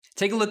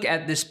Take a look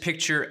at this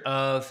picture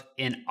of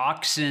an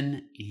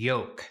oxen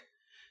yoke.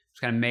 It's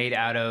kind of made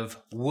out of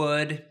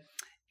wood,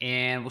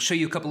 and we'll show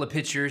you a couple of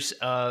pictures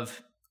of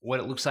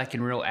what it looks like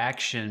in real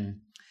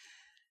action.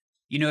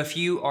 You know, if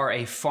you are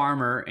a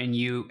farmer and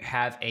you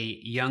have a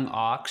young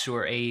ox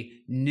or a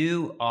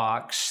new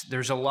ox,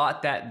 there's a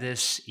lot that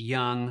this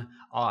young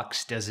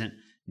ox doesn't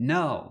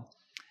know.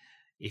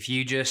 If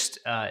you just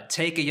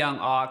take a young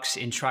ox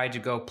and try to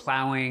go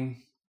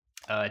plowing,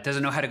 it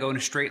doesn't know how to go in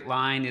a straight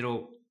line.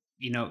 It'll,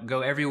 go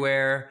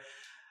everywhere.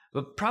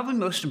 But probably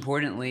most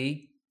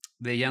importantly,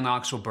 the young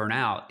ox will burn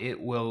out.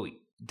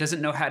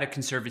 Doesn't know how to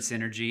conserve its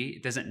energy.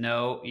 It doesn't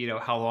know,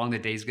 how long the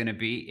day is going to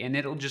be, and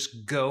it'll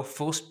just go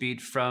full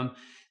speed from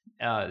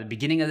the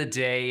beginning of the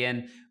day,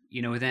 and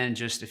within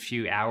just a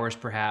few hours,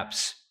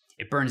 perhaps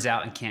it burns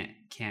out and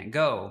can't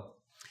go.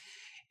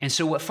 And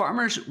so, what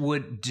farmers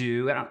would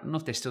do, I don't know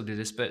if they still do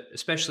this, but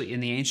especially in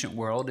the ancient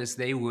world, is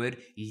they would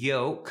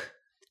yoke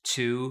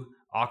two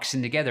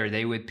oxen together.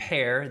 They would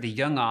pair the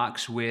young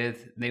ox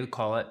with, they would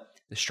call it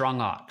the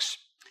strong ox,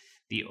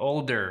 the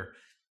older,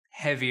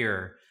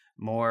 heavier,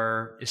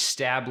 more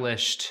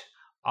established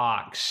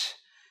ox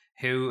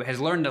who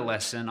has learned a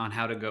lesson on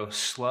how to go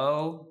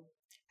slow,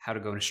 how to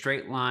go in a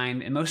straight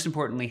line, and most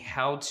importantly,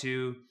 how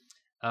to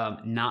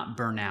not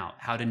burn out,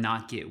 how to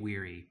not get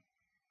weary.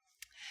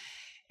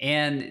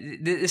 And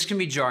this can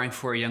be jarring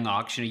for a young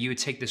ox. You would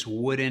take this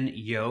wooden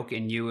yoke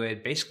and you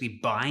would basically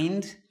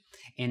bind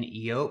and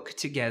yoke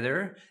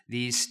together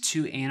these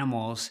two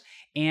animals.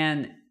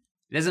 And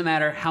it doesn't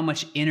matter how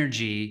much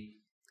energy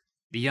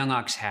the young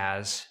ox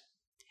has,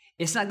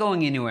 it's not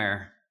going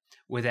anywhere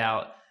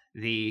without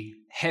the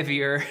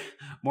heavier,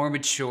 more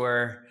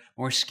mature,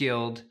 more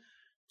skilled,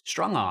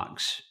 strong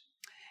ox.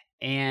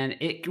 And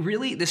it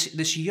really,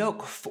 this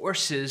yoke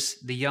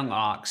forces the young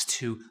ox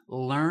to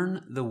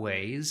learn the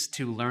ways,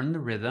 to learn the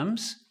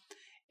rhythms,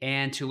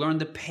 and to learn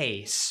the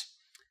pace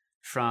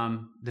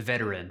from the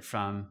veteran,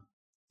 from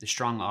the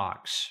strong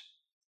ox.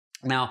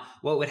 Now,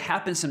 what would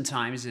happen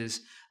sometimes is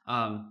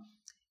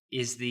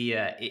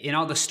in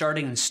all the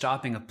starting and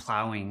stopping of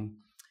plowing,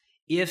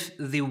 if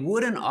the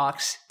wooden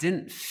ox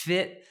didn't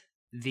fit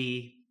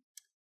the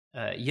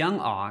young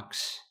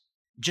ox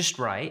just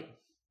right,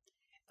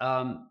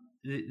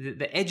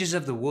 the edges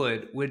of the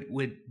wood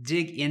would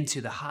dig into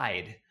the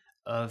hide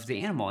of the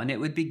animal, and it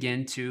would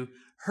begin to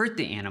hurt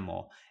the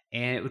animal,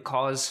 and it would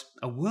cause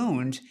a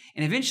wound,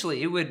 and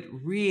eventually it would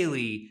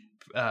really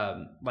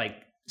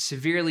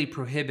severely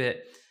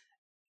prohibit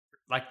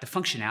the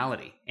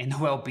functionality and the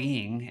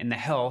well-being and the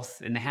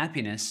health and the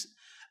happiness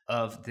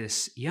of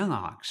this young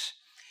ox.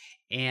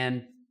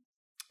 And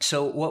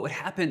so what would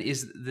happen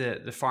is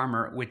the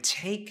farmer would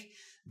take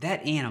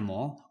that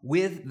animal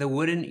with the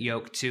wooden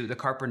yoke to the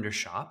carpenter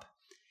shop,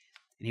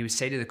 and he would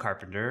say to the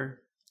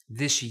carpenter,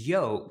 "This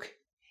yoke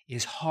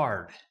is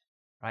hard,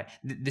 right?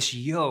 This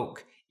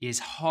yoke is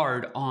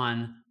hard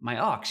on my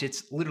ox.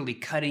 It's literally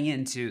cutting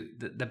into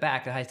the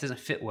back. It doesn't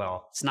fit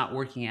well. It's not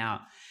working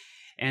out."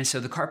 And so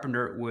the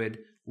carpenter would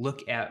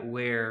look at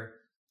where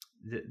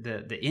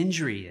the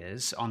injury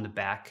is on the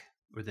back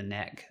or the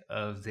neck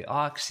of the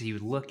ox. He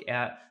would look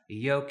at the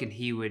yoke and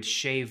he would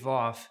shave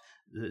off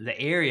the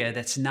area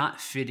that's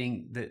not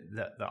fitting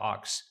the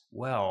ox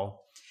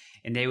well.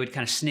 And they would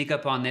kind of sneak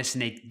up on this,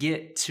 and they'd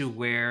get to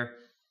where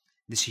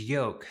this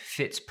yoke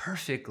fits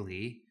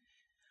perfectly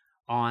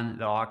on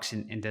the ox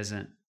and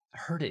doesn't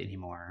hurt it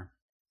anymore.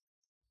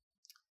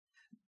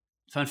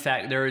 Fun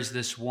fact, there was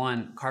this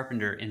one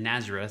carpenter in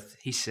Nazareth.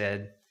 He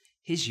said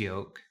his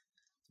yoke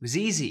was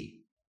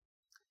easy.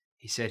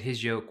 He said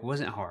his yoke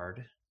wasn't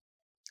hard,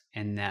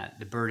 and that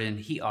the burden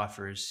he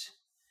offers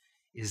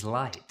is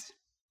light.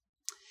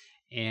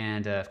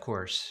 And of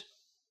course,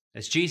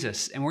 that's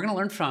Jesus. And we're going to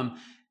learn from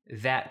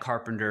that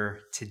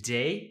carpenter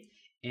today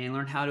and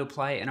learn how to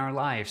apply it in our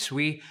lives.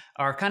 We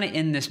are kind of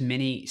in this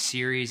mini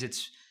series.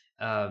 It's,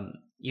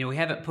 we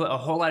haven't put a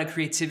whole lot of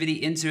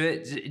creativity into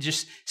it,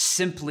 just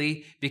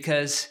simply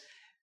because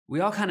we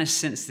all kind of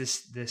sense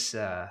this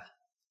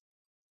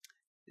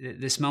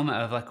moment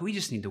of we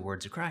just need the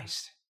words of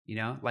Christ. In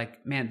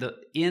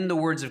the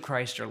words of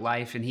Christ are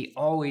life, and he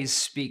always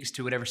speaks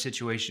to whatever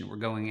situation we're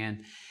going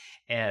in,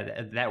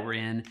 that we're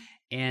in.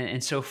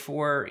 And so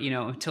for,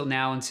 until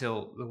now,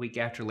 until the week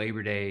after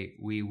Labor Day,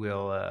 we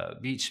will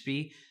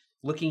be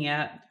looking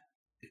at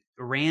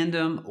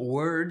random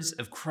words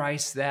of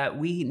Christ that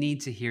we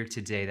need to hear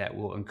today that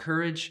will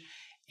encourage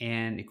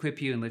and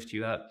equip you and lift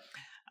you up,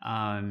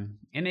 and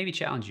maybe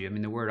challenge you.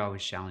 The word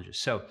always challenges.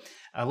 So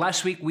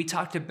last week we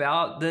talked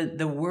about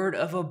the word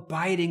of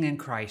abiding in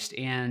Christ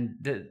and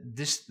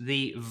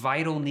the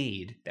vital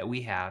need that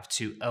we have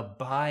to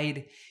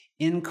abide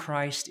in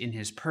Christ, in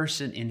his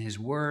person, in his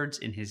words,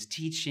 in his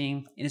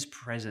teaching, in his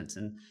presence.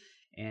 And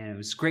it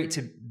was great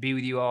to be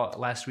with you all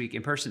last week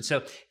in person. So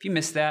if you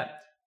missed that, I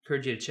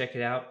encourage you to check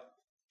it out.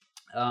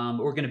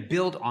 We're going to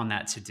build on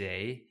that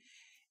today,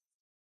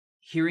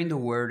 hearing the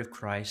word of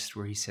Christ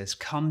where he says,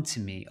 "Come to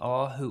me,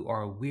 all who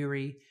are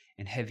weary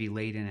and heavy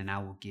laden, and I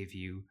will give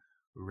you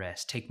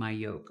rest. Take my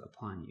yoke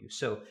upon you.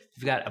 So if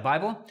you've got a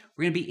Bible,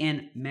 we're going to be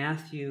in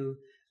Matthew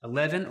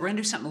 11. We're going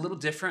to do something a little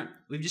different.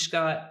 We've just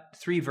got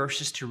 3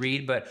 verses to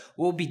read, but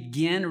we'll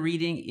begin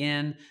reading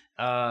in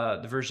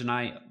the version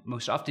I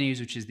most often use,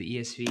 which is the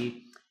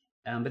ESV.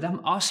 But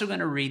I'm also going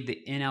to read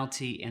the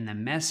NLT and the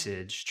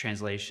Message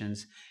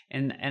translations.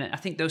 And I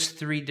think those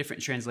 3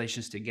 different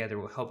translations together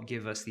will help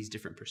give us these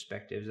different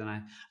perspectives. And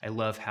I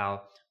love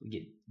how we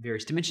get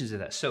various dimensions of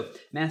that. So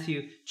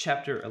Matthew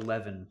chapter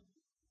 11,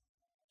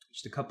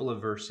 just a couple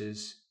of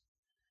verses.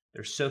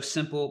 They're so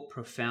simple,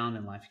 profound,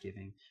 and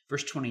life-giving.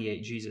 Verse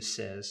 28, Jesus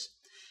says,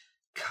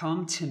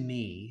 "Come to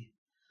me,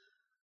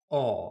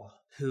 all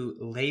who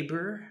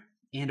labor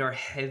and are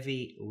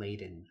heavy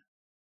laden,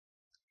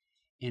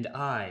 and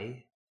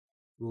I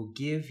will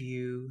give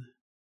you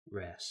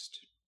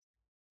rest.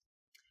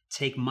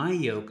 Take my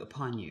yoke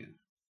upon you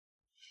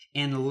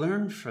and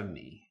learn from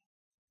me,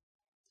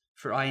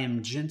 for I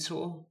am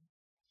gentle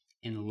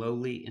and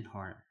lowly in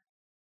heart,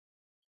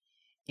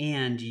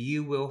 and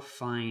you will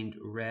find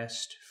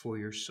rest for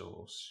your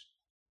souls.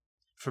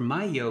 For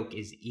my yoke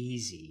is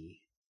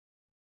easy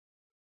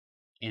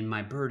and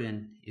my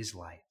burden is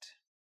light."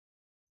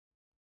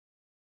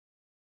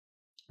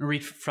 I'll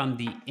read from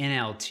the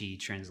NLT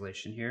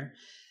translation here.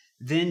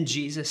 "Then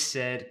Jesus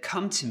said,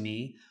 'Come to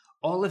me,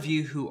 all of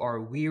you who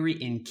are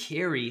weary and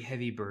carry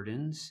heavy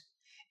burdens,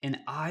 and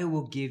I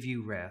will give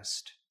you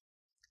rest.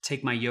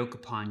 Take my yoke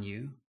upon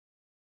you.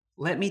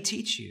 Let me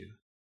teach you,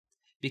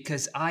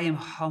 because I am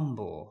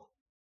humble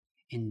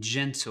and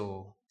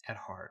gentle at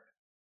heart,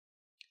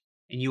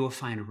 and you will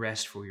find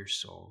rest for your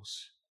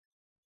souls.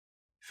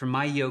 For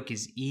my yoke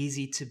is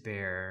easy to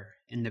bear,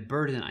 and the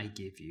burden I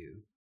give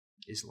you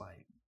is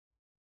light."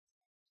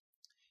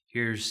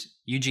 Here's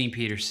Eugene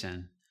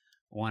Peterson,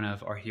 one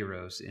of our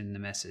heroes in the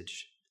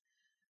Message.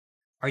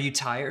 "Are you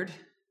tired,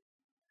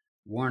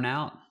 worn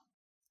out,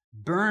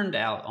 burned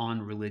out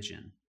on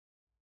religion?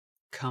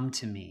 Come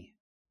to me.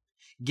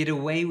 Get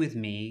away with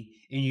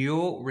me, and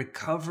you'll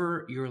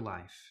recover your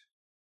life.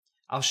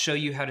 I'll show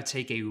you how to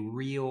take a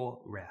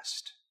real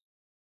rest.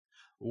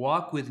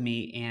 Walk with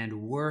me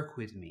and work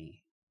with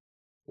me.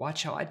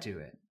 Watch how I do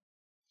it.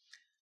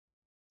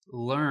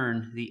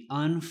 Learn the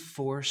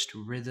unforced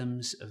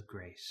rhythms of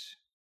grace.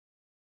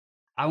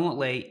 I won't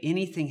lay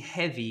anything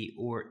heavy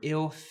or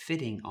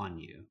ill-fitting on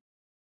you.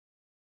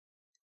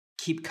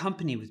 Keep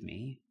company with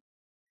me,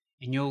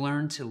 and you'll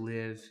learn to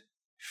live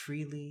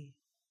freely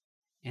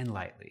and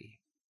lightly."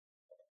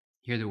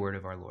 Hear the word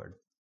of our Lord.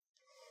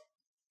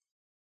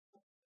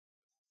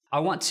 I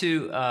want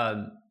to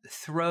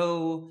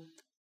throw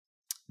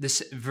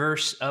this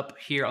verse up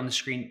here on the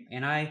screen,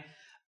 and I'm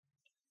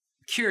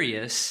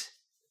curious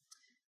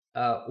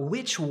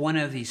which one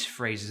of these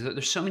phrases,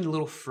 there's so many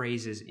little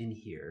phrases in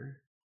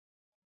here.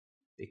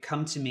 They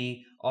come to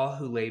me, all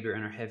who labor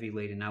and are heavy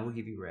laden, I will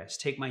give you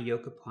rest. Take my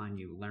yoke upon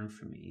you, learn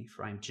from me,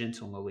 for I am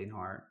gentle and lowly in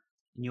heart,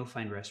 and you'll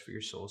find rest for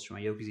your souls. For my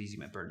yoke is easy,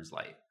 my burden is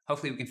light.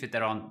 Hopefully we can fit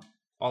that all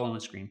on the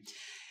screen.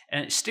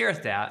 And stare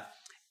at that,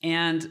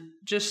 and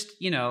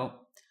just,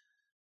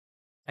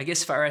 I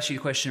guess if I were to ask you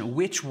the question,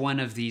 which one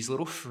of these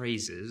little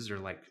phrases, or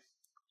like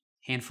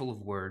handful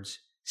of words,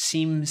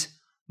 seems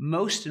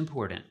most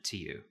important to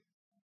you?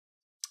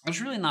 There's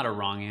really not a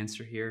wrong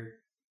answer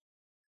here.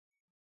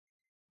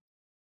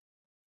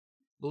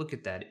 But look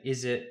at that.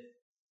 Is it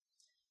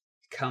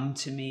come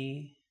to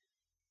me,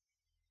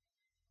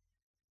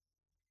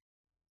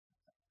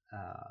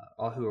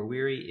 all who are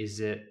weary? Is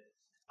it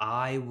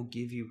I will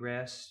give you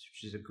rest,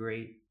 which is a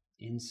great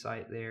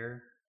insight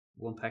there.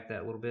 We'll unpack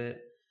that a little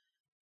bit.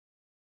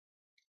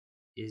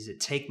 Is it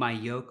take my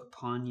yoke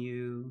upon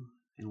you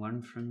and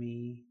learn from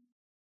me?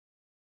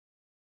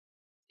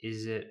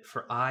 Is it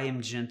for I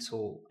am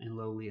gentle and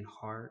lowly in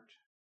heart?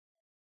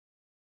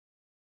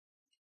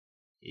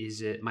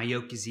 Is it my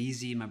yoke is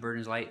easy and my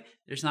burden is light?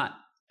 There's not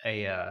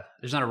a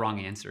wrong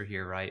answer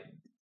here, right?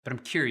 But I'm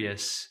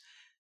curious,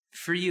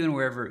 for you and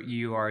wherever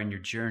you are in your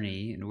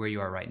journey and where you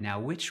are right now,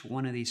 which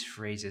one of these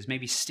phrases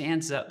maybe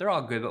stands up? They're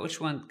all good, but which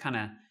one kind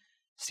of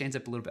stands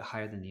up a little bit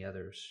higher than the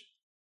others?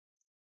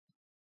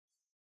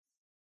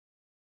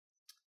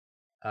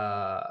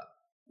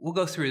 We'll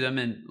go through them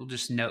and we'll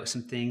just note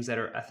some things that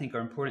I think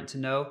are important to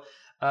know.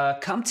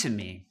 Come to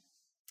me.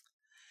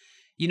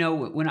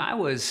 When I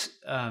was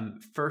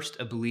first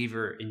a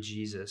believer in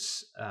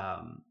Jesus,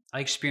 I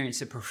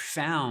experienced a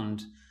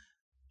profound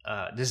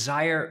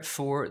desire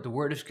for the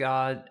Word of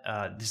God,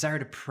 desire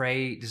to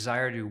pray,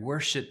 desire to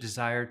worship,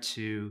 desire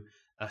to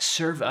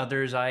serve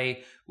others.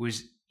 I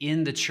was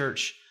in the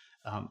church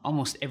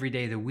almost every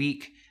day of the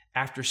week.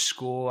 After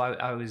school,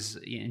 I was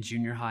in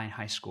junior high and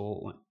high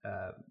school.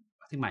 I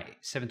think my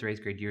 7th or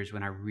 8th grade years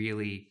when I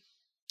really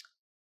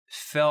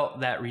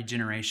felt that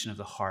regeneration of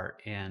the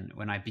heart, and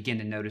when I began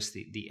to notice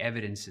the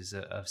evidences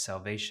of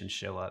salvation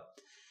show up.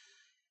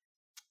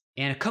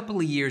 And a couple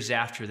of years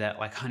after that,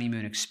 like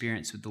honeymoon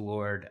experience with the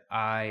Lord,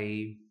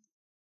 I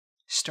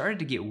started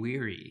to get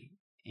weary,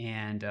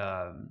 and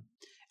I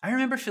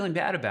remember feeling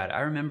bad about it.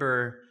 I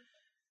remember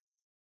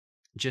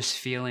just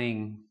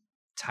feeling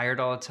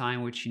tired all the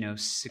time, which,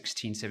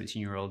 16,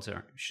 17-year-olds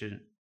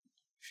shouldn't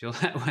feel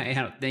that way.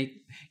 I don't think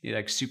you're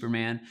like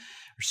Superman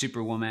or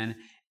Superwoman.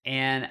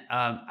 And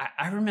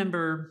I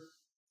remember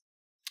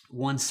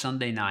one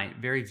Sunday night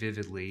very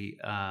vividly,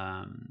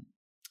 a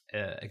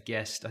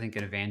guest, I think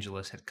an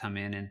evangelist, had come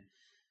in, and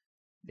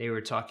they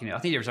were talking, I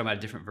think they were talking about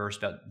a different verse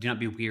about do not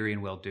be weary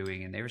in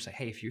well-doing. And they were saying,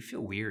 hey, if you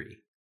feel weary,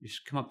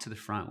 just come up to the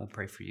front, we'll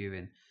pray for you.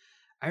 And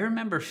I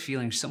remember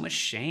feeling so much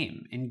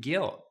shame and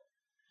guilt.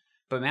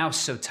 But man, I was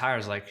so tired. I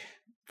was like,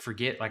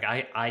 forget, like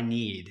I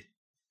need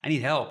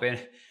help. And,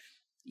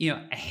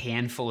 a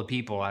handful of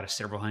people out of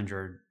several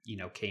hundred,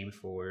 came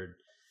forward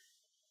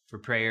for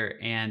prayer.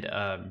 And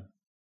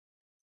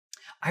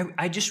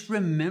I just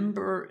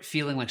remember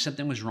feeling like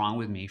something was wrong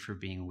with me for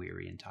being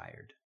weary and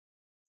tired.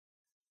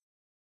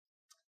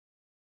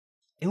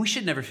 And we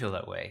should never feel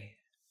that way.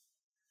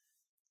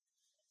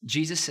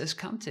 Jesus says,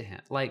 come to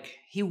him. Like,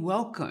 he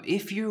welcomes.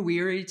 If you're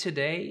weary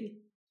today,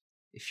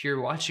 if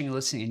you're watching and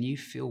listening and you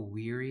feel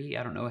weary,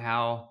 I don't know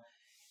how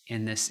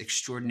in this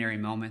extraordinary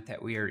moment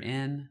that we are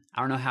in,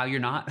 I don't know how you're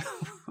not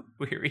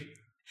weary.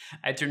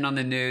 I turned on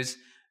the news,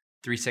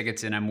 3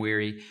 seconds in, I'm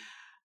weary.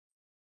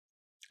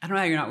 I don't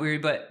know how you're not weary,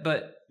 but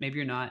maybe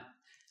you're not.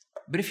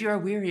 But if you are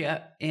weary,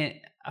 I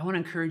want to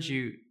encourage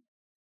you,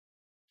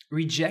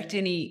 reject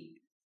any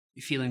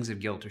feelings of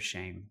guilt or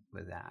shame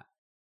with that.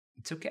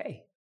 It's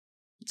okay.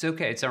 It's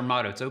okay. It's our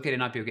motto. It's okay to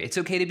not be okay. It's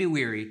okay to be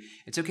weary.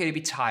 It's okay to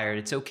be tired.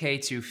 It's okay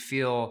to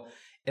feel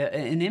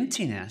an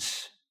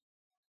emptiness.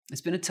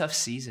 It's been a tough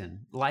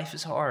season. Life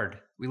is hard.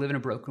 We live in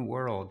a broken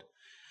world.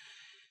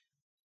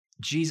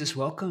 Jesus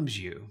welcomes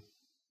you.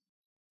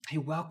 He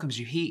welcomes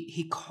you.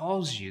 He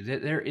calls you.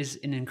 There is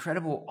an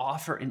incredible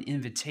offer and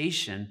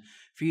invitation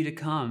for you to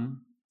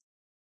come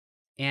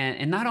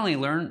and not only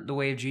learn the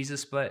way of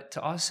Jesus, but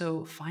to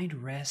also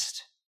find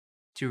rest,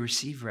 to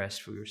receive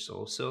rest for your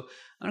soul. So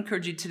I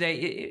encourage you today,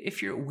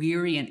 if you're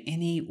weary in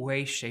any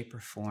way, shape, or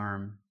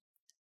form,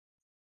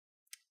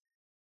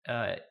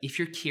 if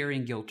you're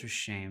carrying guilt or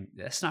shame,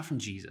 that's not from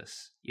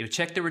Jesus.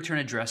 Check the return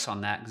address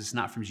on that, because it's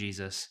not from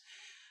Jesus.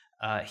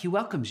 He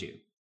welcomes you.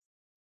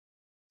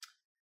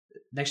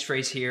 Next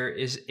phrase here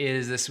is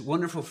this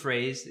wonderful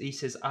phrase. He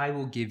says, I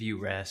will give you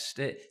rest.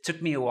 It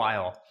took me a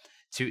while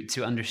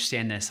to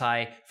understand this.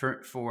 I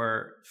for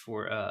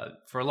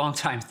a long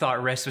time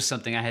thought rest was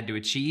something I had to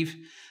achieve.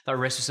 Thought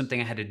rest was something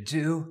I had to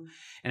do,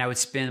 and I would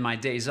spend my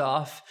days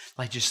off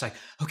just like,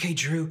 okay,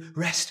 Drew,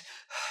 rest,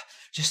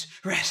 just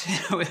rest.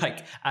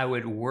 I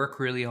would work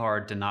really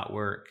hard to not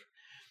work,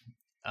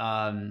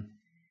 and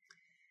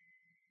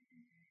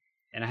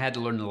I had to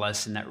learn the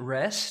lesson that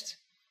rest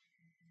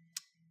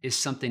is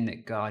something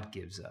that God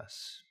gives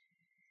us.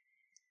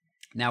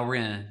 Now we're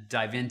going to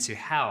dive into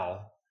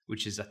how,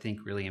 which is, I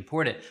think, really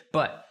important.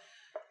 But,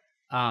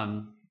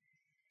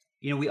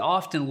 we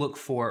often look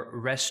for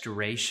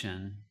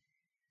restoration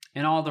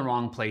in all the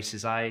wrong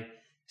places. I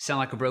sound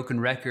like a broken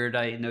record.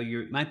 I know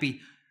you might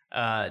be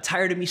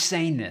tired of me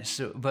saying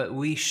this, but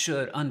we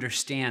should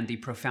understand the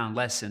profound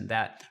lesson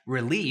that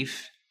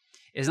relief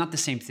is not the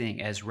same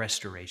thing as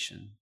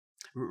restoration.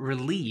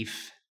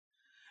 Relief,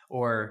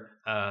 or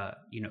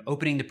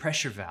opening the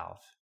pressure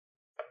valve,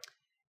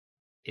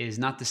 is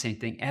not the same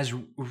thing as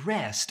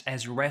rest,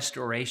 as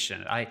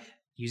restoration. I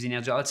use the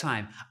analogy all the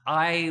time.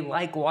 I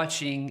like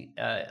watching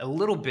a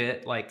little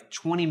bit, like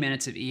 20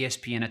 minutes of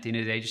ESPN at the end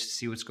of the day, just to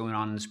see what's going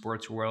on in the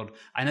sports world.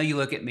 I know you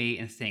look at me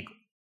and think,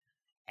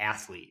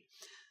 athlete,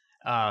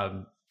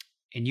 and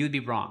you would be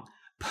wrong.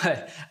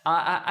 But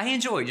I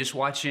enjoy just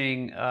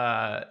watching.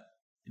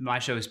 My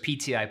show is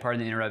PTI,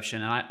 pardon the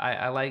interruption. And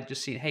I like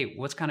just seeing, hey,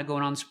 what's kind of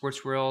going on in the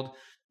sports world?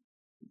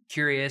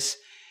 Curious.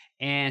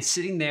 And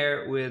sitting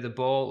there with a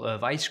bowl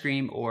of ice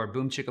cream or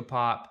Boom Chicka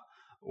Pop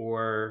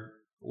or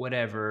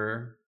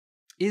whatever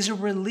is a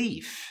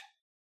relief.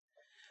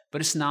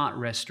 But it's not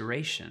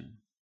restoration.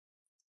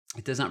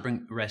 It does not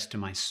bring rest to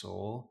my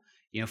soul.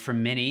 For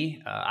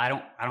many, I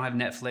don't have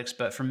Netflix,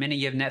 but for many,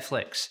 you have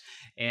Netflix.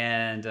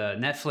 And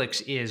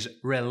Netflix is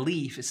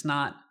relief. It's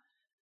not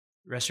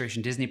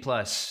restoration. Disney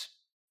Plus.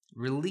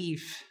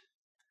 Relief,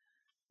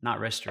 not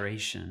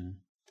restoration.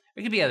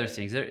 There could be other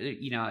things. I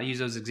use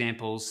those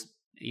examples.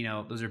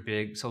 Those are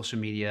big. Social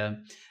media,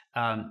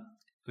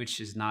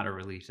 which is not a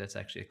relief. That's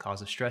actually a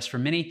cause of stress for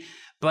many.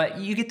 But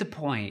you get the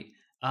point.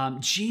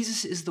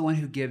 Jesus is the one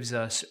who gives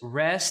us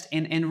rest,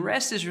 and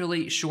rest is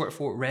really short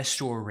for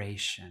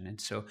restoration.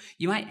 And so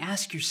you might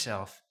ask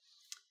yourself,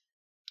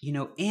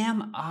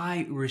 am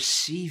I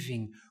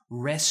receiving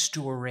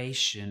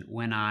restoration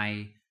when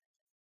I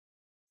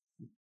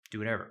do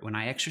whatever, when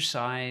I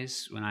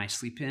exercise, when I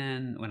sleep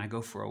in, when I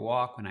go for a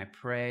walk, when I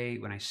pray,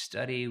 when I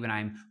study, when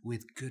I'm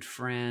with good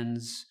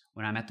friends,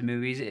 when I'm at the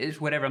movies? It's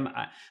whatever. I'm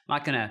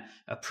not going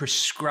to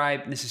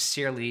prescribe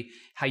necessarily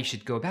how you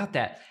should go about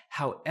that.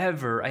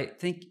 However, I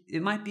think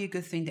it might be a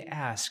good thing to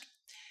ask,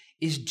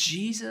 is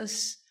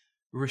Jesus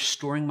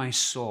restoring my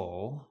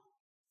soul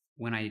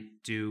when I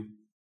do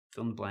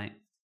fill in the blank?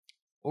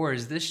 Or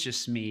is this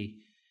just me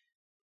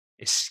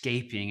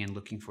escaping and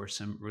looking for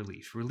some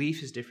relief.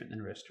 Relief is different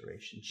than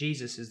restoration.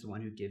 Jesus is the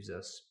one who gives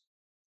us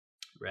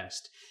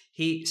rest.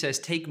 He says,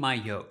 take my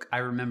yoke. I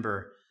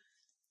remember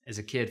as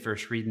a kid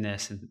first reading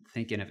this and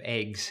thinking of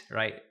eggs,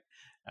 right?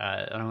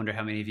 I wonder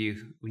how many of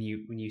you, when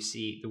you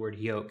see the word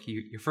yoke,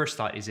 your first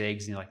thought is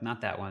eggs, and you're like,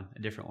 not that one,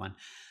 a different one.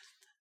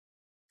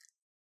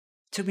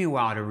 It took me a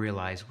while to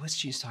realize, what's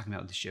Jesus talking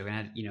about with this yoke? And I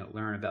had to,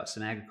 learn about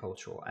some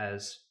agricultural,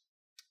 as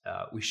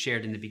we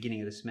shared in the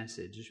beginning of this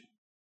message.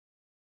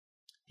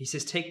 He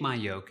says, take my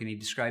yoke, and he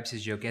describes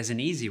his yoke as an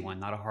easy one,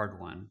 not a hard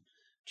one.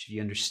 Which, if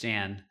you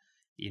understand,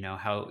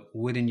 how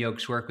wooden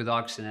yokes work with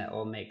oxen, that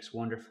all makes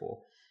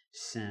wonderful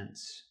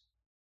sense.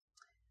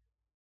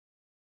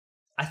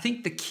 I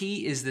think the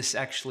key is this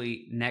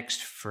actually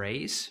next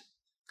phrase.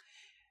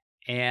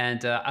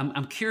 And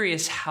I'm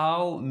curious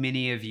how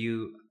many of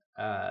you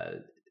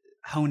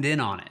honed in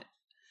on it.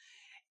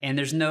 And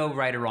there's no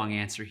right or wrong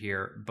answer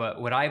here.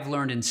 But what I've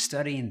learned in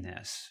studying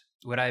this,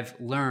 what I've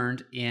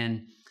learned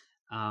in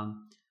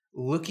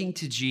looking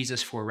to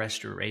Jesus for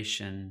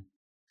restoration,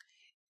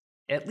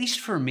 at least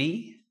for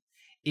me,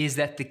 is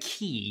that the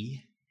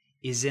key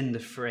is in the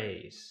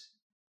phrase.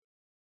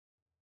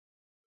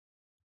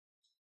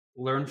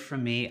 Learn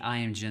from me, I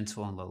am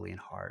gentle and lowly in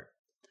heart.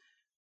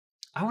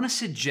 I want to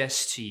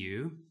suggest to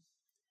you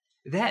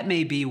that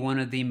may be one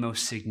of the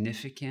most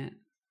significant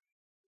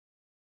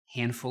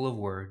handful of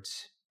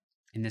words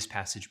in this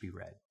passage we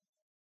read.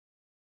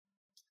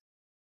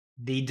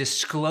 The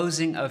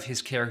disclosing of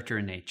his character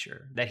and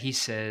nature, that he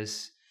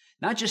says,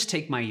 not just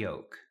take my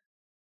yoke,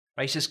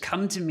 right? He says,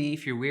 come to me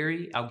if you're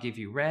weary, I'll give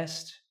you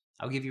rest.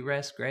 I'll give you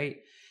rest,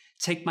 great.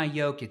 Take my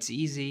yoke, it's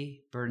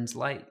easy. Burden's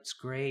light, it's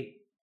great.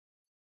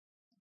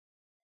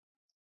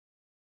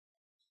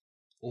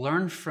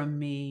 Learn from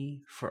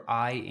me, for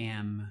I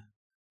am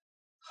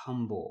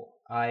humble.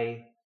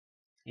 I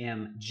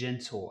am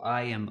gentle.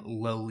 I am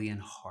lowly in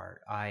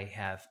heart. I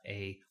have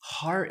a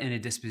heart and a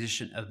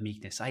disposition of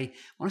meekness. I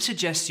want to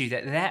suggest to you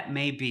that that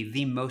may be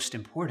the most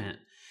important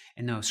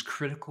and the most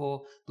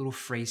critical little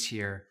phrase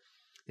here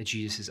that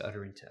Jesus is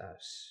uttering to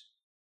us.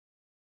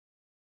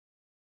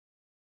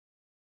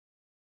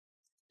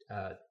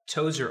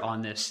 Tozer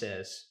on this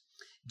says,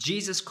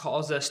 Jesus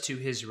calls us to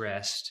his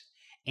rest,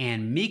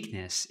 and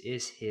meekness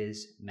is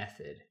his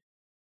method.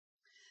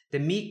 The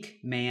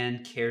meek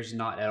man cares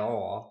not at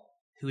all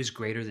who is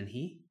greater than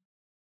he,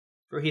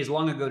 for he has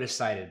long ago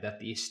decided that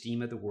the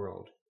esteem of the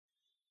world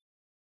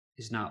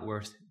is not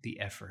worth the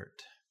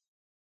effort.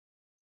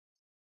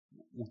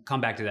 We'll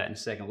come back to that in a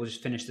second. We'll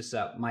just finish this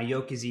up. My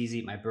yoke is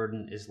easy, my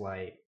burden is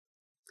light.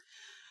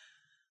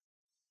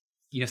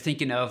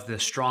 Thinking of the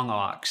strong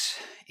ox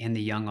and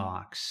the young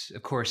ox.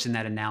 Of course, in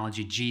that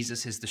analogy,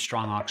 Jesus is the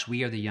strong ox.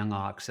 We are the young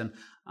ox. And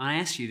I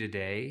ask you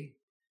today,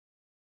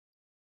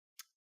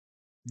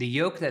 the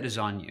yoke that is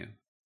on you,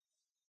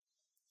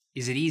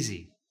 is it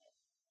easy?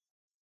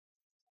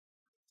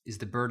 Is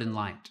the burden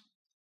light?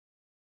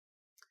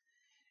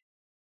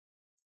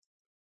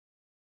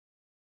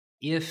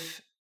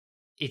 If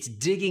it's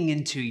digging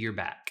into your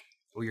back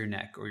or your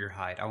neck or your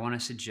hide, I want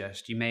to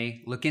suggest you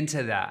may look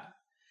into that,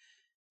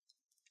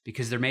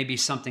 because there may be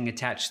something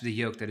attached to the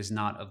yoke that is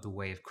not of the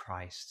way of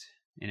Christ,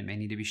 and it may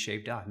need to be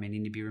shaved off. It may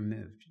need to be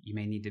removed. You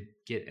may need to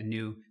get a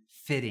new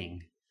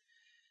fitting.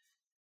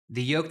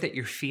 The yoke that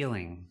you're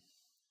feeling,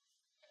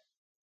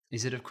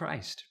 is it of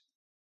Christ?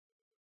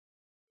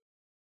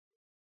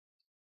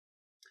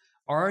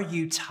 Are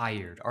you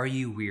tired? Are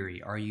you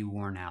weary? Are you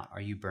worn out? Are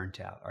you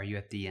burnt out? Are you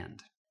at the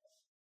end?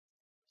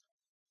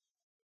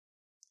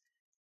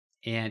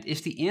 And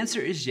if the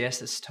answer is yes,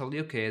 that's totally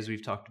okay, as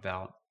we've talked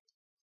about.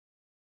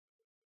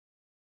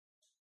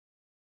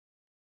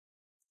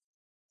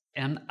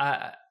 And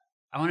I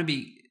want to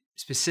be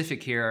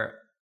specific here.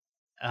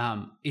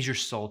 Is your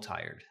soul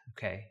tired?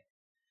 Okay.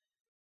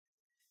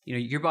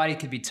 Your body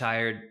could be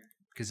tired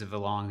because of a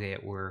long day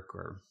at work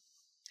or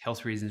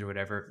health reasons or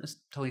whatever. That's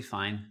totally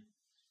fine.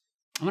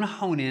 I'm going to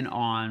hone in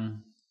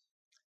on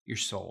your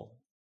soul.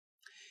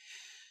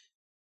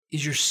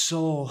 Is your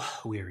soul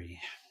weary?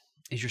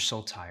 Is your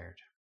soul tired?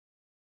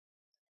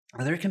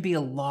 There can be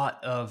a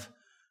lot of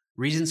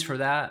reasons for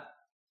that.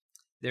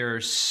 There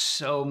are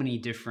so many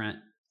different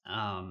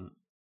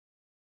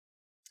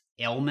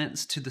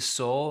ailments to the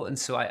soul. And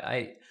so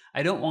I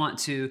don't want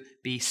to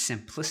be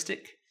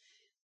simplistic,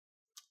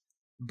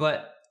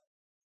 but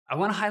I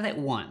want to highlight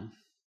one,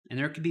 and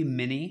there could be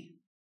many,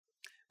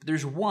 but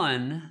there's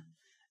one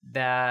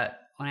that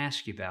I want to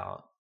ask you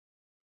about.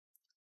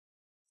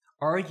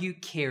 Are you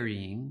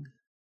carrying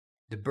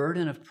the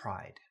burden of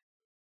pride?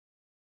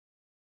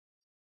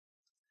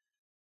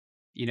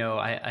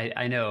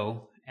 I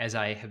know as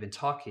I have been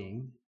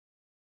talking,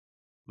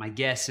 my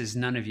guess is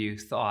none of you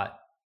thought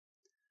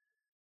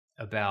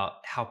about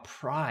how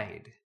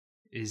pride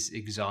is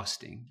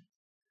exhausting,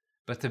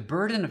 but the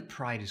burden of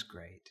pride is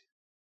great.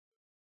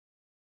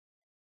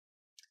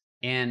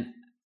 And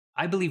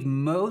I believe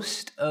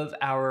most of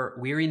our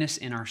weariness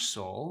in our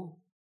soul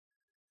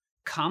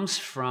comes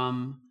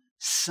from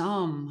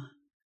some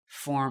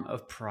form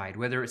of pride,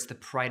 whether it's the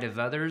pride of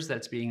others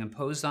that's being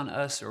imposed on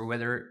us, or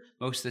whether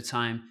most of the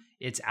time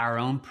it's our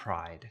own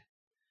pride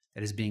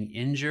that is being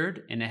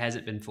injured and it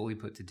hasn't been fully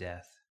put to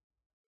death.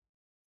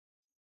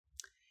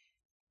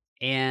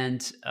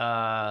 And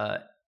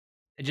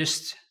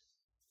just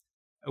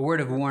a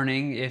word of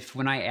warning, if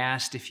when I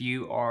asked if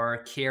you are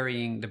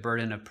carrying the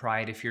burden of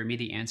pride, if your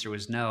immediate answer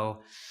was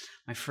no,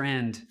 my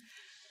friend,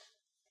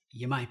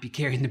 you might be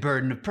carrying the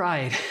burden of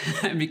pride.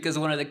 Because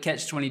one of the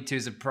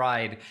catch-22s of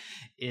pride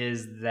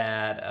is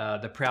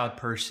that the proud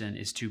person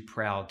is too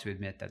proud to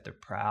admit that they're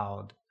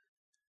proud.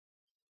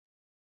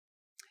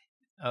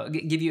 I'll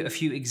give you a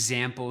few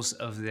examples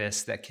of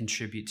this that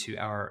contribute to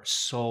our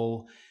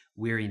soul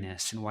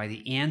weariness, and why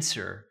the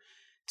answer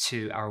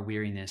to our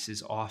weariness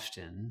is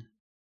often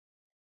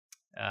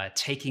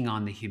taking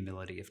on the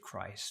humility of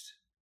Christ,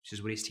 which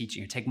is what he's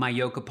teaching you. Take my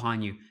yoke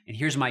upon you. And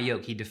here's my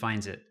yoke. He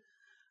defines it.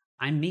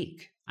 I'm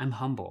meek. I'm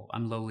humble.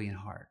 I'm lowly in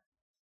heart.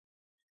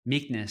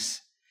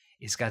 Meekness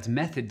is God's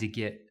method to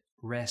get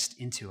rest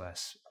into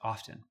us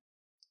often.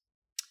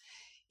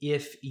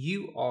 If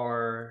you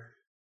are,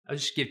 I'll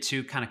just give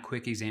two kind of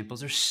quick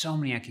examples. There's so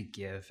many I could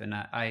give, and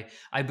I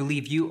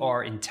believe you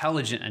are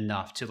intelligent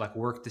enough to like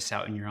work this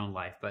out in your own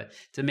life. But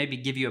to maybe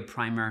give you a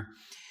primer,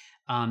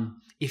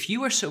 if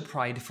you are so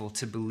prideful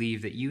to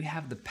believe that you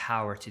have the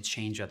power to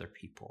change other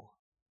people,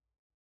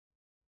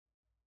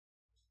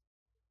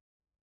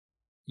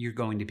 you're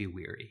going to be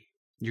weary.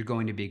 You're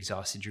going to be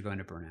exhausted. You're going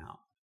to burn out.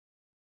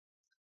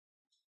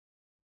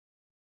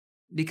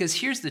 Because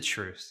here's the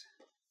truth.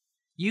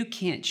 You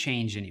can't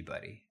change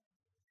anybody.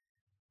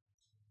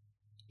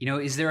 You know,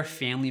 is there a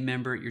family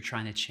member you're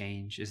trying to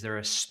change? Is there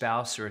a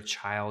spouse or a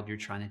child you're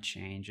trying to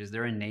change? Is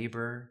there a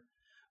neighbor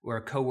or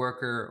a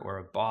coworker or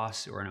a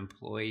boss or an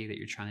employee that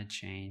you're trying to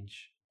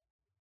change?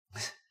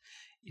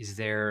 Is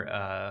there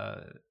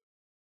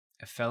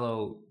a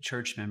fellow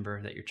church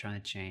member that you're trying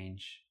to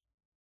change?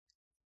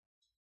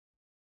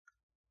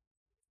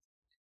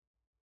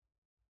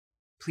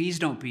 Please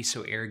don't be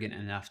so arrogant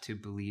enough to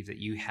believe that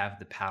you have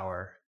the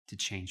power to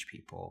change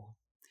people.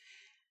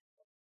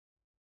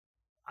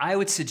 I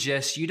would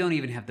suggest you don't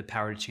even have the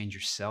power to change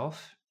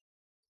yourself.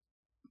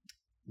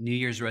 New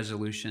Year's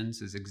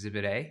resolutions is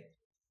Exhibit A.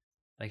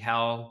 Like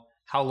how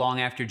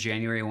long after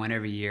January 1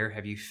 every year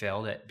have you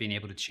failed at being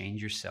able to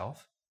change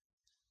yourself?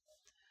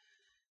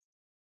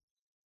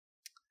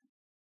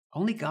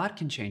 Only God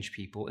can change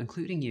people,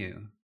 including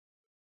you.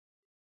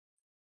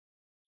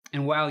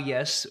 And while,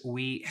 yes,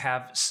 we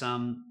have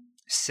some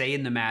say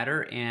in the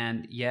matter,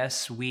 and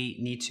yes, we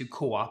need to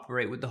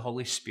cooperate with the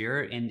Holy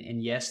Spirit,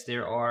 and yes,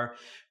 there are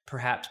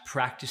perhaps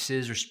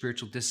practices or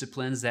spiritual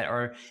disciplines that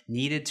are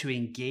needed to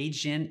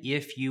engage in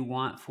if you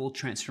want full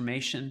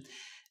transformation,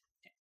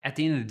 at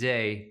the end of the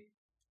day,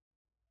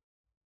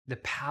 the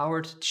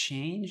power to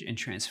change and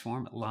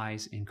transform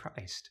lies in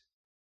Christ.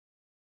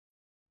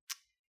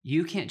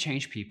 You can't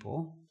change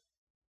people.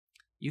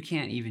 You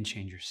can't even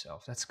change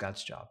yourself. That's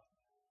God's job.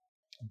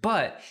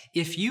 But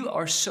if you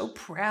are so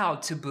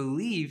proud to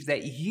believe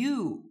that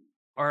you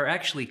are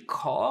actually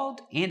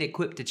called and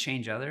equipped to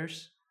change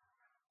others,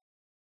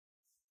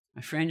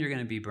 my friend, you're going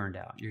to be burned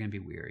out. You're going to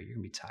be weary. You're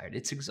going to be tired.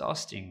 It's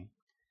exhausting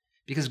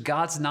because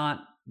God's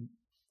not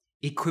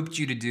equipped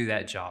you to do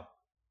that job.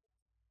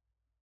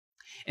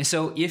 And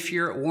so if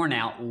you're worn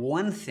out,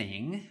 one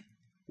thing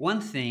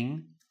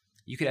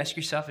you could ask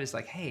yourself is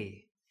like,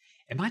 hey,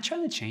 am I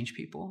trying to change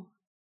people?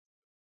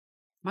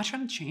 Am I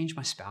trying to change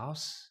my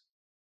spouse?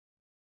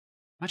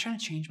 Am I trying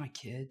to change my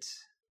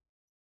kids?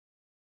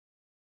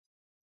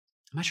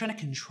 Am I trying to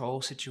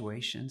control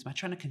situations? Am I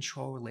trying to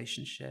control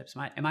relationships?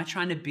 Am I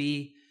trying to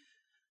be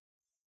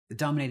the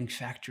dominating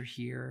factor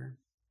here?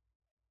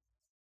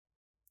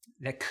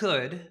 That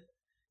could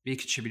be a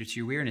contributor to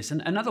your weariness.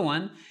 And another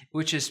one,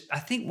 which is, I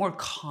think, more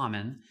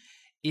common,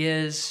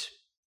 is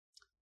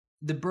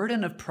the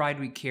burden of pride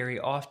we carry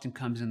often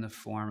comes in the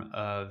form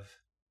of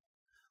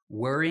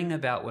worrying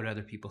about what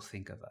other people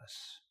think of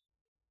us.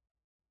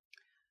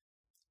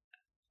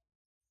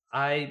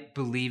 I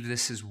believe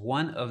this is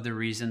one of the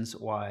reasons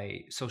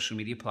why social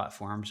media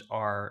platforms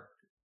are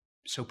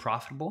so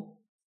profitable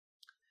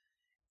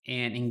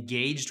and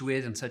engaged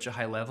with on such a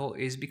high level,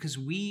 is because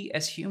we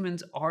as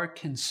humans are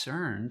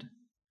concerned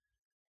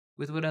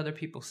with what other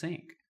people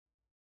think.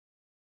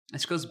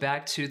 This goes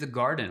back to the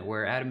garden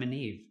where Adam and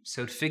Eve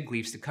sewed fig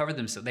leaves to cover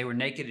themselves. They were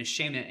naked and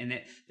ashamed,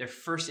 and their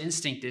first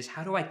instinct is,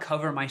 how do I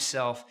cover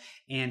myself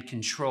and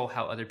control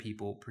how other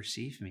people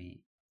perceive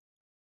me?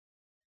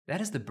 That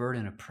is the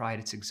burden of pride.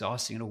 It's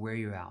exhausting. It'll wear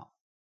you out.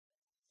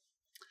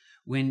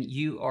 When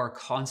you are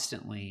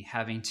constantly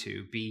having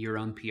to be your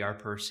own PR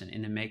person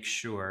and to make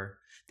sure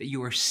that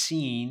you are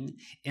seen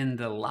in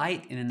the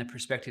light and in the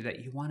perspective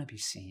that you want to be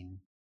seen.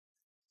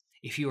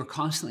 If you are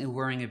constantly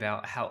worrying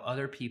about how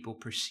other people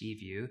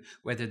perceive you,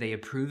 whether they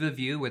approve of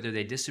you, whether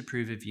they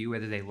disapprove of you,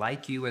 whether they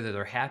like you, whether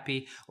they're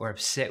happy or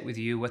upset with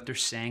you, what they're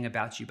saying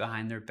about you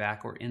behind their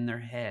back or in their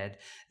head,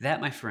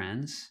 that, my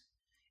friends,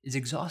 is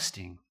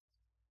exhausting.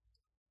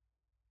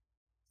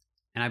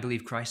 And I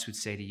believe Christ would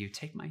say to you,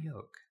 take my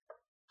yoke,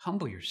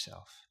 humble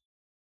yourself,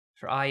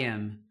 For I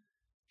am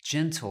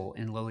gentle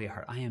and lowly at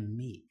heart. I am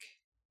meek.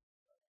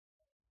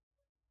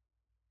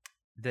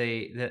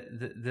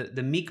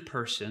 The meek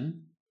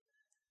person,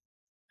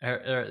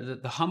 or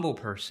the humble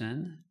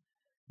person,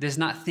 does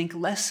not think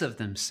less of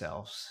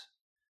themselves.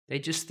 They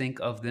just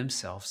think of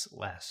themselves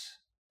less.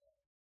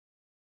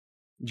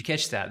 Did you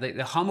catch that?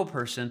 The humble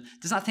person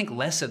does not think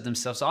less of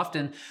themselves.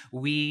 Often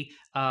we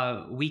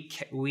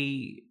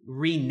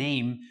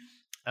rename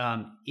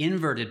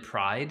inverted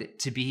pride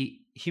to be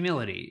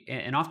humility,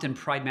 and often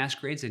pride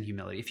masquerades in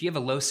humility. If you have a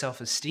low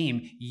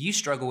self-esteem, you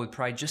struggle with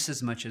pride just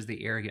as much as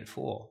the arrogant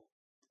fool,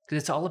 because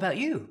it's all about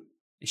you.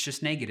 It's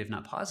just negative,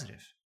 not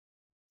positive.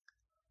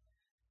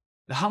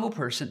 The humble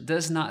person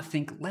does not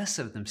think less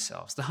of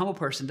themselves. The humble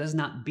person does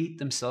not beat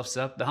themselves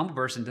up. The humble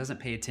person doesn't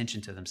pay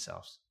attention to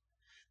themselves.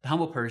 The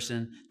humble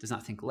person does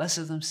not think less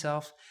of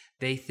themselves.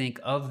 They think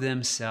of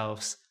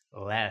themselves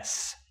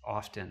less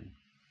often.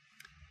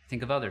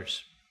 Think of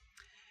others.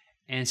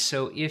 And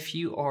so if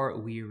you are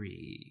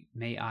weary,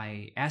 may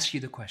I ask you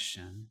the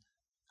question,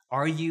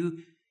 are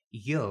you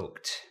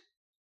yoked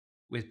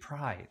with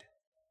pride?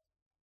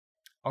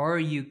 Are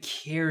you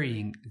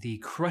carrying the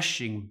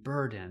crushing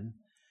burden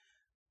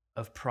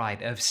of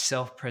pride, of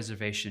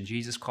self-preservation?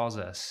 Jesus calls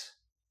us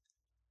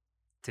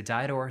to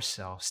die to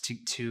ourselves,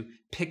 to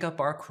pick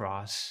up our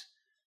cross,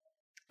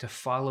 to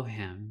follow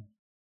him.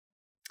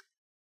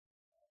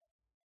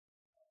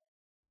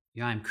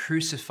 I'm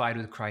crucified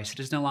with Christ. It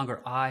is no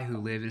longer I who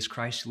live, it is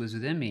Christ who lives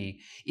within me.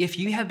 If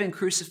you have been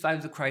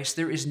crucified with Christ,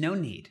 there is no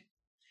need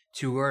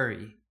to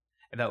worry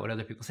about what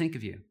other people think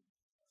of you.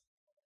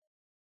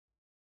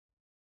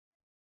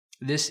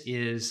 This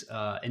is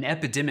an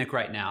epidemic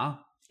right now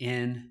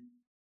in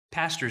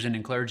pastors and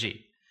in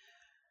clergy.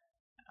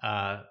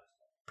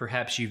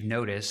 Perhaps you've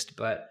noticed,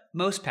 but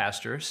most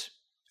pastors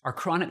are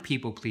chronic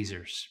people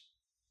pleasers.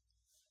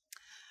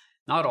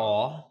 Not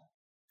all.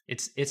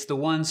 It's the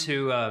ones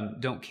who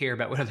don't care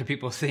about what other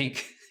people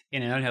think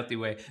in an unhealthy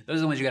way. Those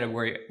are the ones you got to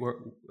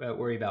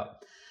worry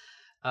about.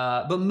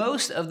 But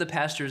most of the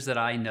pastors that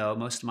I know,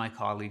 most of my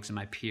colleagues and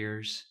my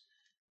peers,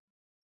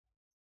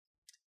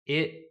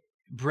 it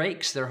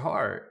breaks their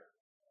heart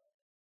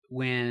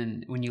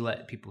when you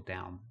let people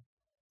down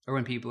or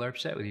when people are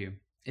upset with you.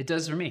 It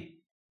does for me.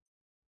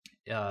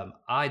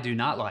 I do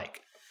not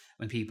like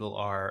when people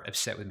are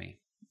upset with me.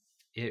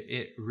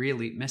 It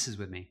really messes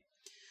with me.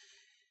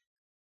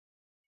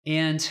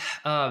 And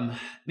man,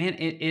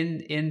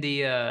 in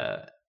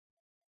the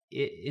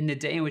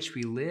day in which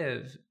we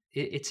live,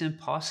 it's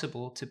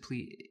impossible to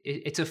please.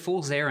 It's a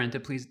fool's errand to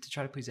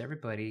try to please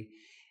everybody.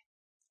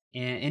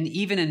 And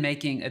even in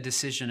making a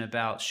decision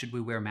about should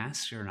we wear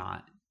masks or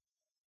not,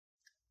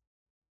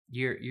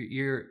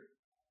 you're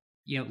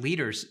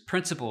leaders,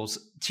 principals,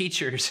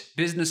 teachers,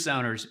 business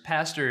owners,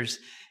 pastors,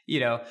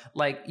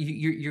 like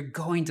you're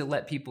going to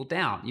let people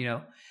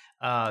down,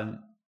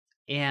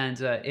 and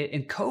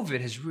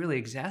COVID has really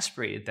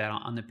exacerbated that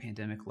on the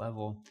pandemic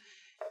level.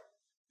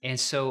 And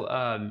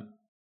so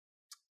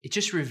it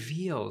just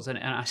reveals, and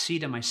I see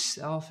it in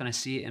myself and I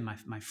see it in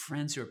my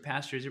friends who are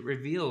pastors, it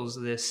reveals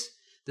this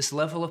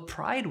level of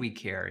pride we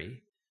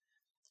carry,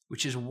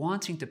 which is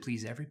wanting to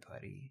please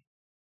everybody.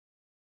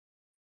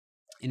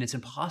 And it's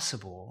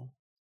impossible.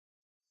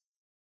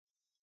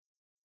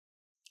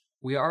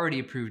 We are already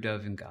approved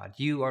of in God.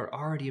 You are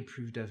already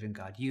approved of in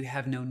God. You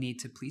have no need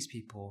to please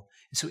people.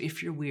 And so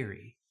if you're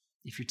weary,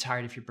 if you're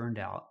tired, if you're burned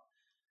out,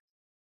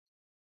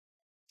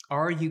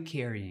 are you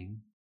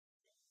carrying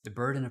the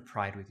burden of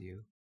pride with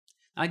you?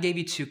 I gave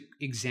you two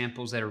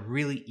examples that are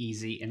really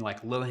easy and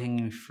like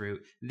low-hanging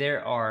fruit.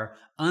 There are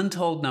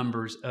untold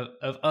numbers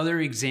of other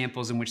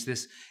examples in which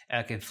this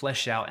can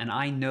flesh out. And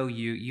I know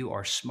you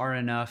are smart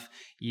enough.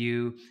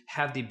 You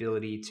have the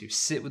ability to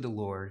sit with the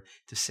Lord,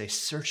 to say,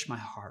 search my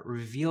heart,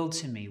 reveal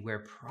to me where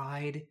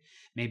pride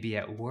may be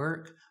at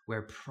work,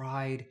 where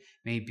pride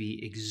may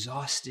be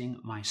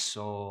exhausting my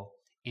soul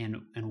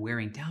and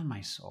wearing down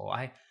my soul.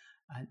 I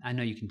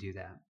know you can do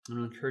that. I'm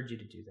going to encourage you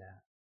to do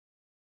that.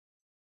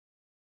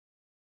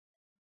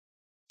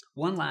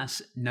 One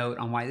last note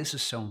on why this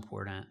is so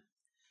important.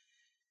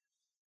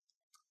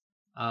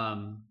 I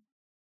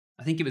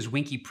think it was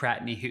Winky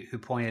Pratney who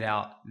pointed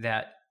out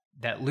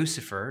that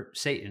Lucifer,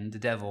 Satan, the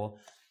devil,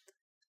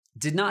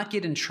 did not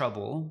get in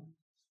trouble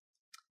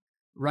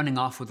running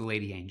off with the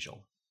lady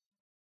angel.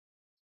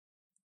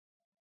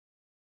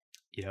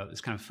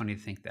 It's kind of funny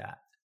to think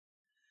that.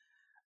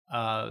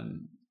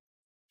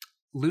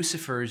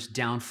 Lucifer's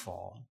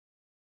downfall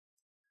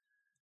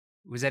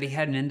was that he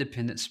had an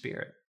independent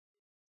spirit.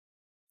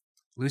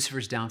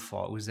 Lucifer's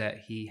downfall was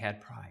that he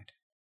had pride.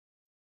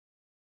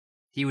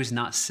 He was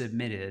not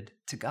submitted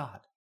to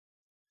God.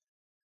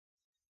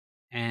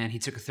 And he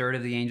took a third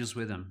of the angels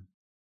with him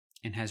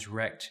and has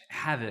wreaked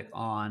havoc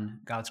on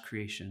God's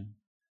creation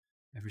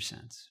ever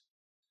since.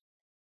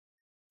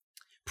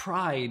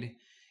 Pride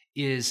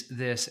is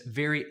this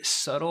very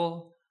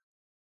subtle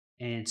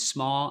and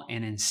small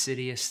and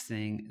insidious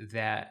thing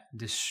that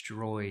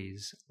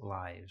destroys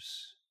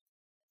lives.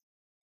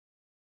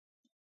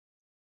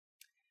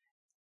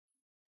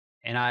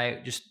 And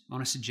I just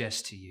want to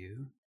suggest to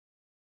you,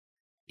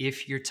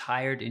 if you're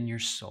tired in your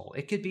soul,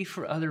 it could be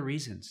for other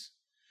reasons,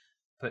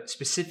 but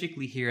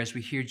specifically here, as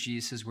we hear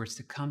Jesus' words,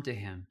 to come to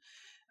him,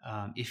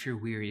 if you're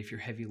weary, if you're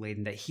heavy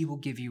laden, that he will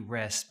give you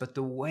rest. But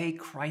the way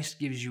Christ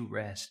gives you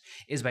rest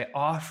is by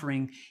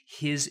offering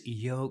his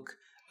yoke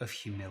of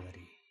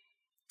humility.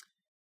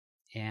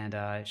 And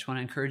I just want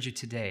to encourage you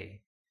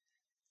today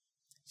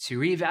to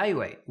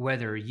reevaluate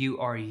whether you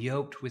are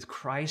yoked with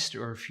Christ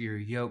or if you're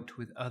yoked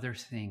with other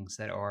things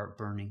that are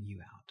burning you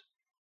out.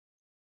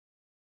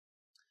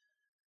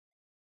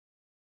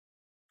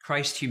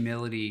 Christ's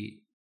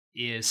humility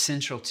is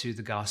central to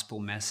the gospel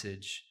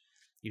message.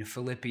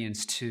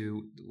 Philippians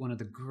 2, one of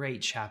the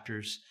great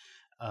chapters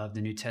of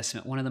the New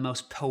Testament, one of the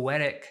most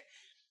poetic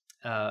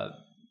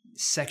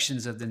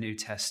sections of the New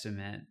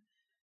Testament,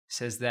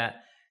 says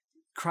that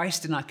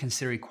Christ did not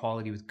consider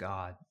equality with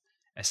God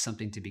as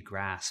something to be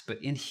grasped,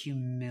 but in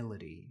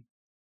humility,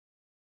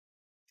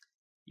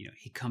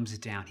 he comes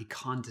down, he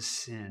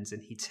condescends,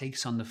 and he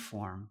takes on the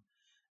form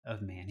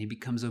of man. He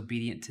becomes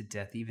obedient to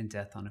death, even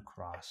death on a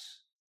cross.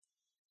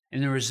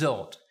 And the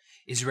result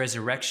is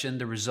resurrection.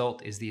 The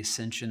result is the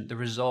ascension. The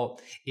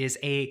result is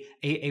a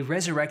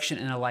resurrection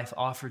and a life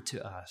offered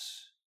to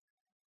us.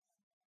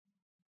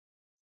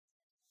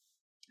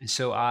 And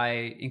so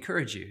I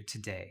encourage you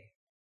today,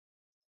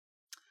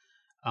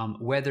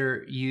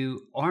 whether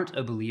you aren't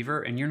a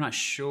believer and you're not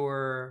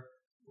sure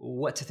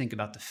what to think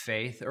about the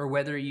faith, or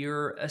whether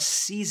you're a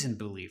seasoned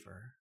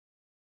believer,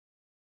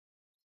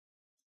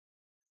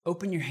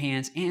 open your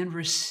hands and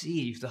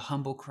receive the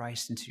humble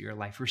Christ into your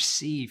life.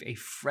 Receive a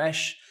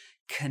fresh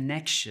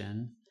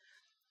connection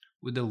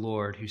with the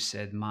Lord, who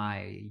said,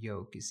 "My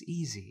yoke is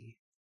easy,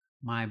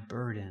 my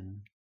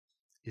burden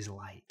is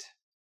light."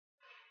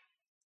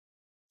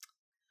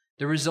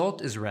 The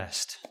result is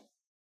rest.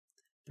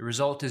 The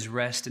result is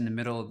rest in the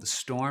middle of the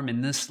storm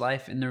in this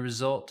life, and the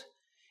result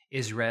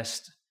is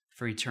rest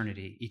for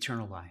eternity,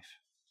 eternal life.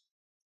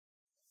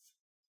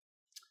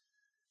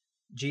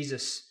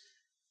 Jesus,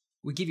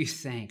 we give you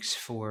thanks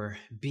for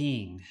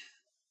being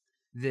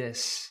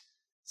this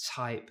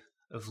type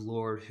of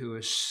Lord who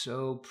is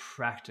so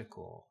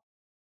practical.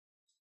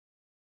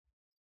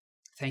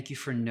 Thank you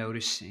for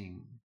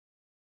noticing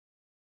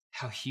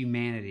how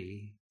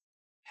humanity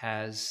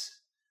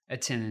has a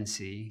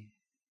tendency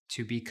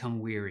to become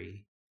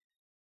weary,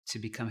 to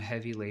become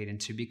heavy laden,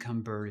 to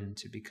become burdened,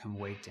 to become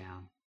weighed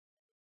down.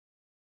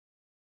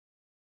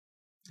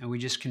 And we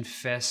just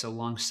confess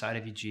alongside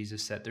of you,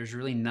 Jesus, that there's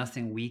really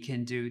nothing we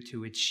can do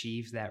to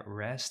achieve that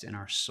rest in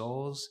our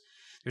souls.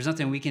 There's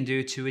nothing we can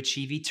do to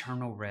achieve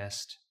eternal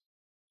rest.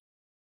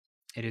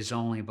 It is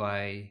only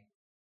by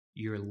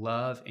your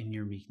love and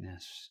your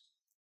meekness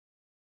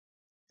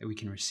that we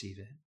can receive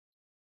it.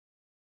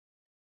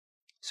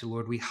 So,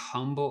 Lord, we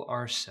humble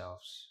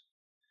ourselves.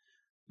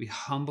 We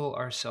humble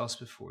ourselves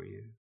before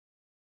you.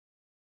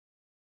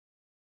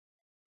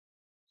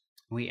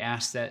 We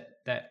ask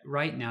that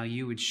right now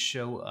you would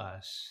show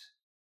us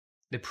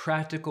the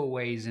practical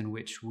ways in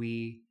which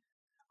we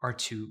are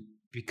to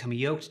become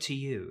yoked to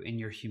you in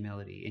your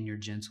humility, in your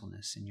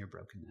gentleness, in your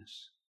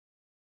brokenness,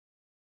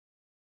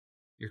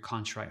 your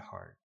contrite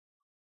heart.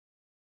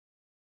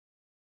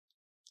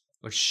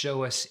 Lord,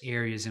 show us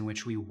areas in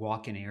which we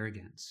walk in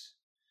arrogance.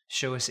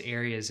 Show us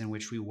areas in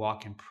which we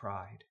walk in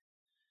pride.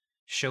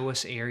 Show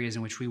us areas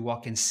in which we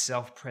walk in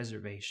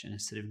self-preservation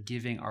instead of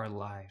giving our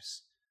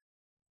lives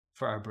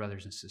for our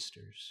brothers and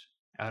sisters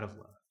out of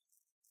love.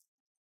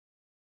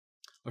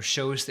 Or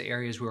show us the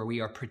areas where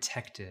we are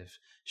protective.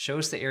 Show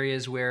us the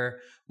areas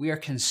where we are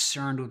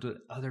concerned with what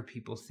other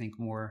people think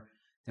more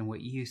than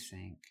what you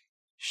think.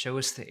 Show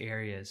us the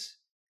areas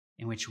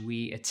in which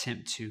we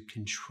attempt to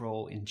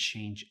control and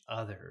change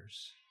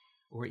others,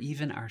 or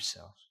even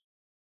ourselves.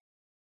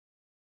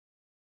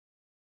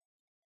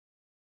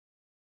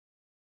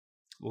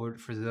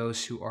 Lord, for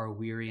those who are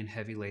weary and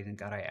heavy laden,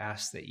 God, I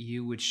ask that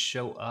you would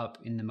show up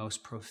in the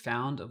most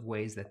profound of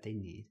ways that they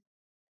need.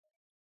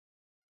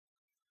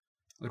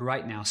 Lord,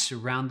 right now,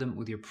 surround them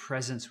with your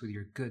presence, with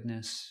your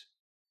goodness,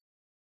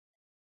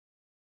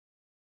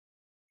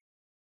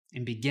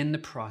 and begin the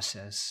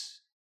process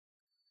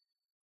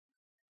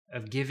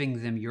of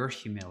giving them your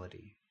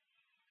humility,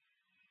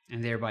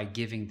 and thereby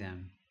giving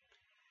them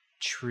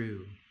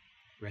true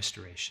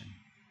restoration.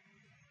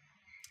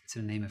 It's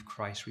in the name of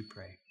Christ we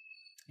pray.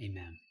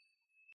 Amen.